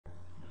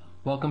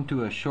Welcome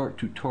to a short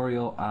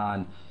tutorial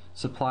on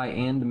supply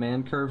and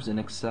demand curves in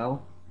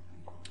Excel.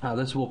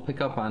 This will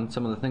pick up on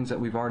some of the things that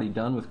we've already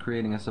done with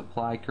creating a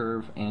supply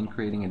curve and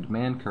creating a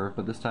demand curve,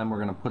 but this time we're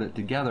going to put it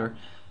together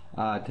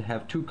to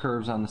have two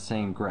curves on the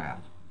same graph.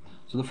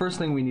 So the first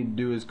thing we need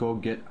to do is go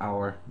get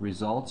our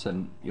results,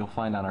 and you'll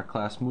find on our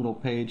class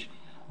Moodle page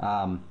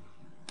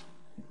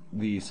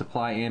the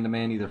supply and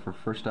demand either for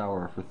first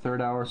hour or for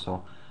third hour.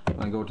 So I'm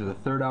going to go to the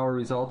third hour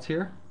results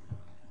here.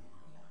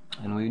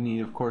 And we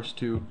need, of course,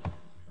 to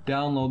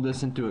download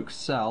this into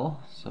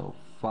Excel. So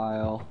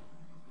File,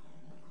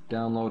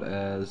 Download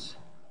as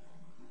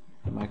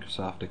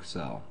Microsoft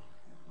Excel,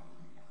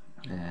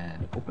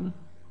 and Open.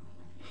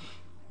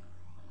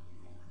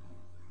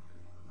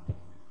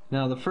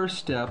 Now the first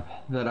step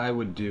that I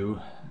would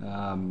do,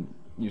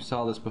 you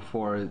saw this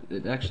before,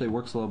 it actually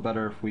works a little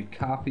better if we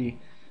copy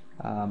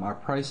our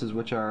prices,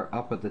 which are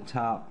up at the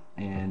top,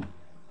 and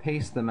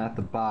paste them at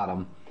the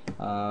bottom.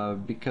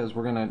 Because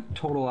we're going to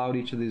total out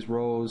each of these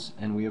rows,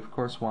 and we of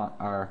course want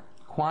our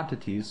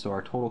quantities, so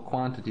our total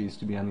quantities,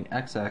 to be on the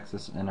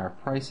x-axis and our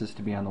prices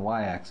to be on the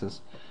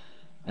y-axis.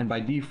 And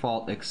by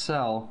default,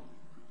 Excel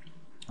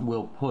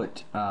will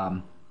put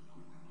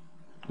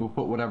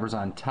whatever's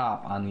on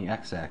top on the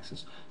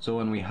x-axis. So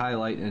when we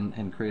highlight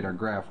and create our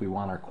graph, we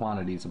want our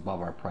quantities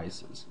above our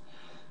prices.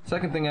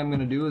 Second thing I'm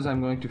going to do is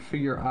I'm going to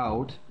figure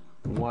out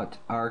what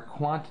our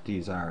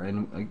quantities are,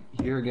 and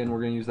here again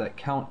we're going to use that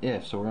count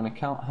if. So we're going to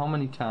count how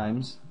many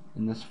times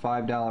in this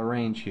 $5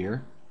 range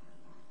here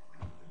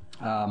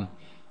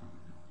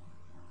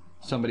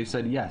somebody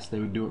said yes, they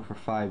would do it for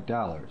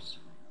 $5.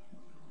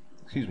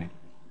 Excuse me.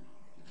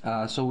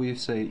 So we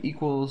say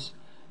equals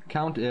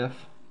count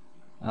if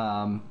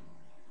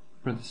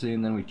parenthesis,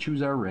 and then we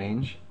choose our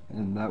range,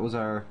 and that was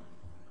our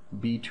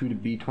B2 to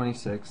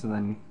B26, and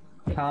then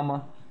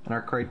comma, and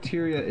our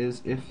criteria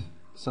is if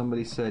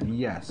somebody said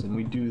yes, and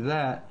we do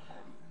that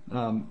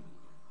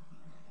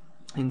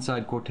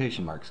inside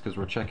quotation marks because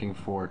we're checking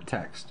for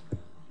text.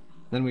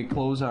 Then we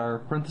close our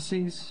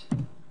parentheses,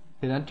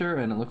 hit enter,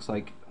 and it looks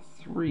like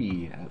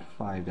 3 at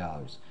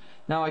 $5.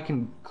 Now I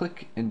can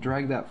click and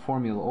drag that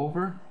formula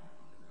over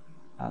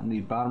on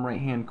the bottom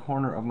right hand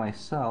corner of my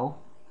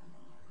cell.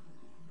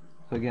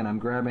 So again, I'm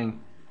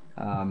grabbing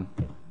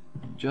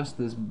just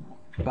this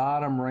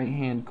bottom right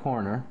hand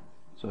corner,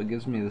 so it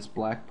gives me this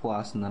black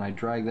plus, and then I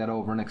drag that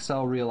over, and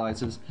Excel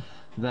realizes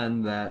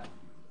then that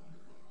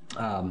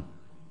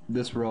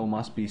this row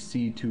must be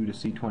C2 to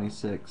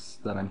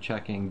C26 that I'm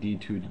checking,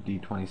 D2 to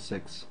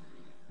D26,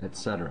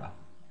 etc.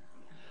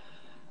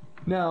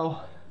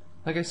 Now,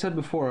 like I said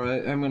before,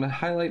 I'm going to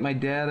highlight my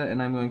data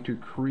and I'm going to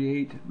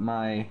create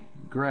my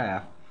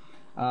graph.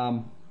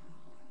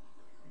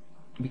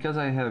 Because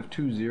I have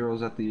two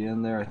zeros at the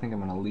end there, I think I'm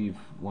going to leave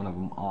one of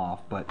them off,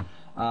 but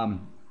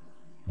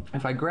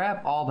if I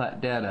grab all that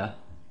data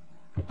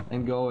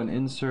and go and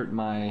insert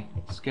my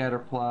scatter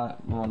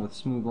plot, one with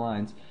smooth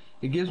lines,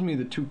 it gives me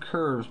the two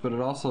curves, but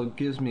it also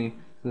gives me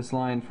this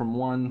line from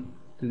one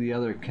to the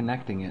other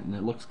connecting it, and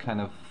it looks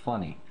kind of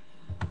funny.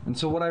 And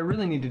so what I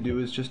really need to do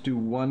is just do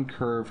one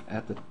curve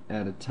at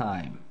a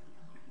time.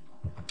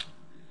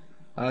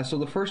 So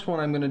the first one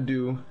I'm going to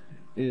do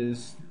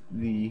is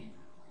the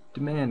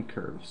demand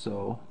curve.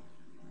 So,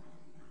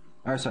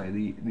 or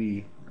sorry,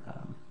 the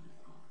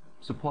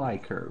supply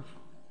curve.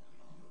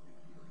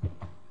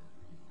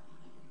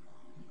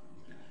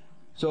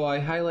 So I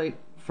highlight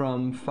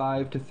from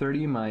 5 to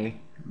 30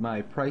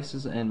 my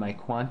prices and my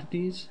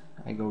quantities.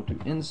 I go to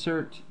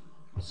insert,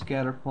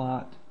 scatter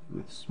plot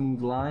with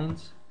smooth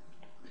lines,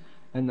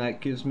 and that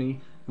gives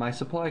me my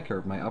supply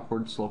curve, my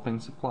upward sloping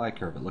supply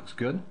curve. It looks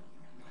good.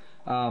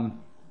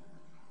 Then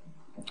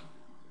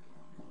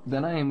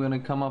I am going to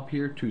come up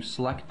here to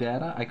select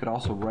data. I could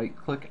also right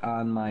click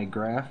on my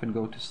graph and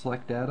go to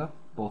select data.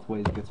 Both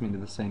ways it gets me to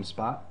the same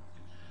spot.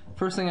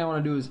 First thing I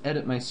want to do is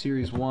edit my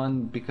series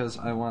 1 because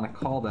I want to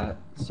call that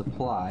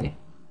supply.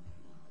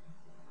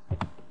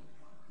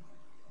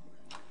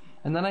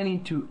 And then I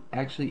need to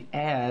actually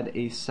add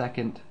a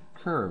second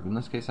curve. In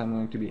this case I'm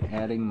going to be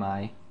adding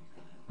my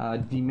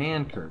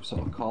demand curve, so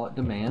I'll call it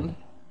demand.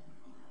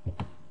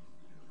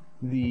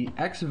 The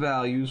x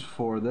values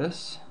for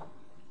this,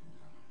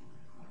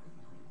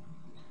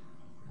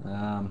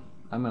 I'm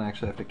going to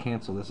actually have to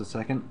cancel this a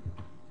second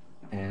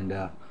and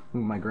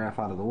move my graph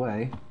out of the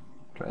way.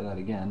 Try that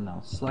again.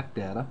 Now select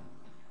data.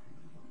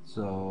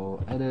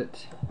 So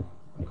edit,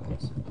 I'll call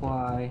it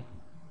supply.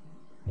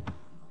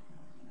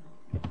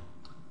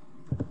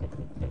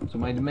 So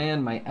my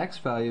demand, my x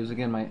values,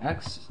 again my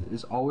x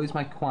is always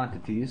my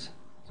quantities,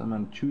 so I'm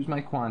going to choose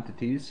my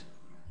quantities.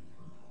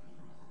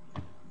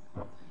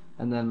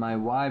 And then my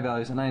y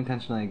values, and I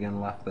intentionally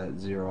again left that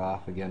 0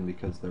 off again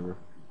because there were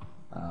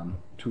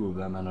two of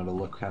them and it'll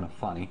look kind of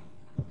funny.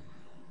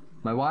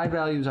 My y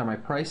values are my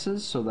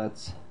prices, so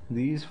that's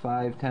these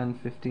 5, 10,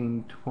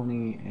 15,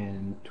 20,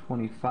 and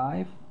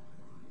 25.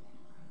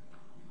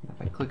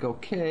 If I click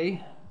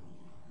OK,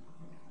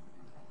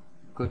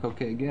 click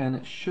OK again,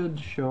 it should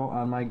show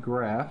on my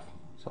graph,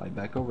 slide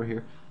back over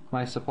here,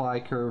 my supply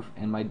curve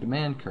and my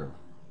demand curve.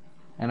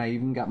 and I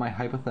even got my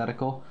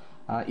hypothetical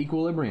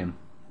equilibrium,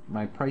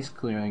 my price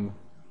clearing,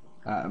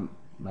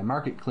 my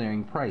market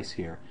clearing price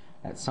here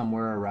at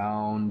somewhere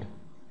around,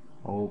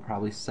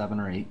 probably $7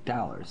 or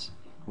 $8,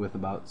 with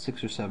about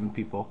 6 or 7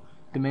 people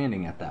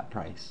demanding at that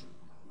price.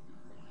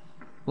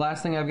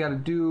 Last thing I've got to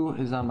do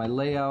is on my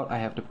layout, I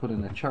have to put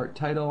in a chart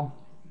title.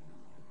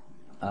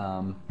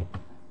 I'm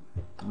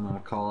going to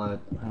call it,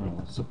 I don't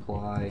know,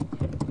 supply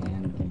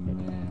and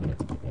demand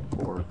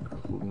for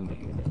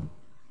cleaning.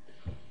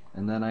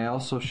 And then I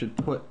also should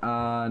put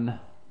on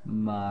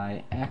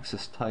my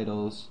axis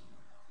titles,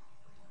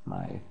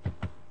 my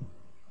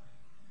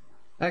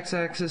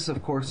x-axis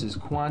of course is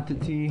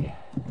quantity,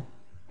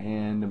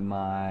 and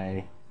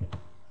my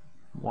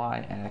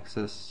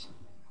y-axis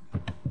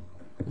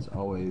is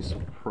always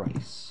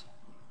price.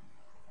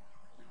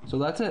 So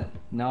that's it.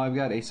 Now I've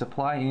got a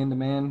supply and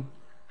demand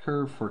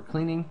curve for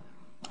cleaning.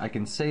 I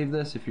can save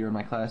this. If you're in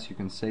my class, you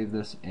can save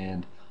this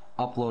and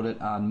upload it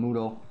on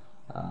Moodle,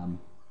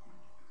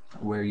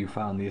 where you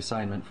found the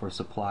assignment for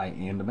supply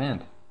and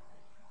demand.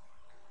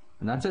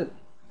 And that's it.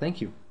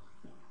 Thank you.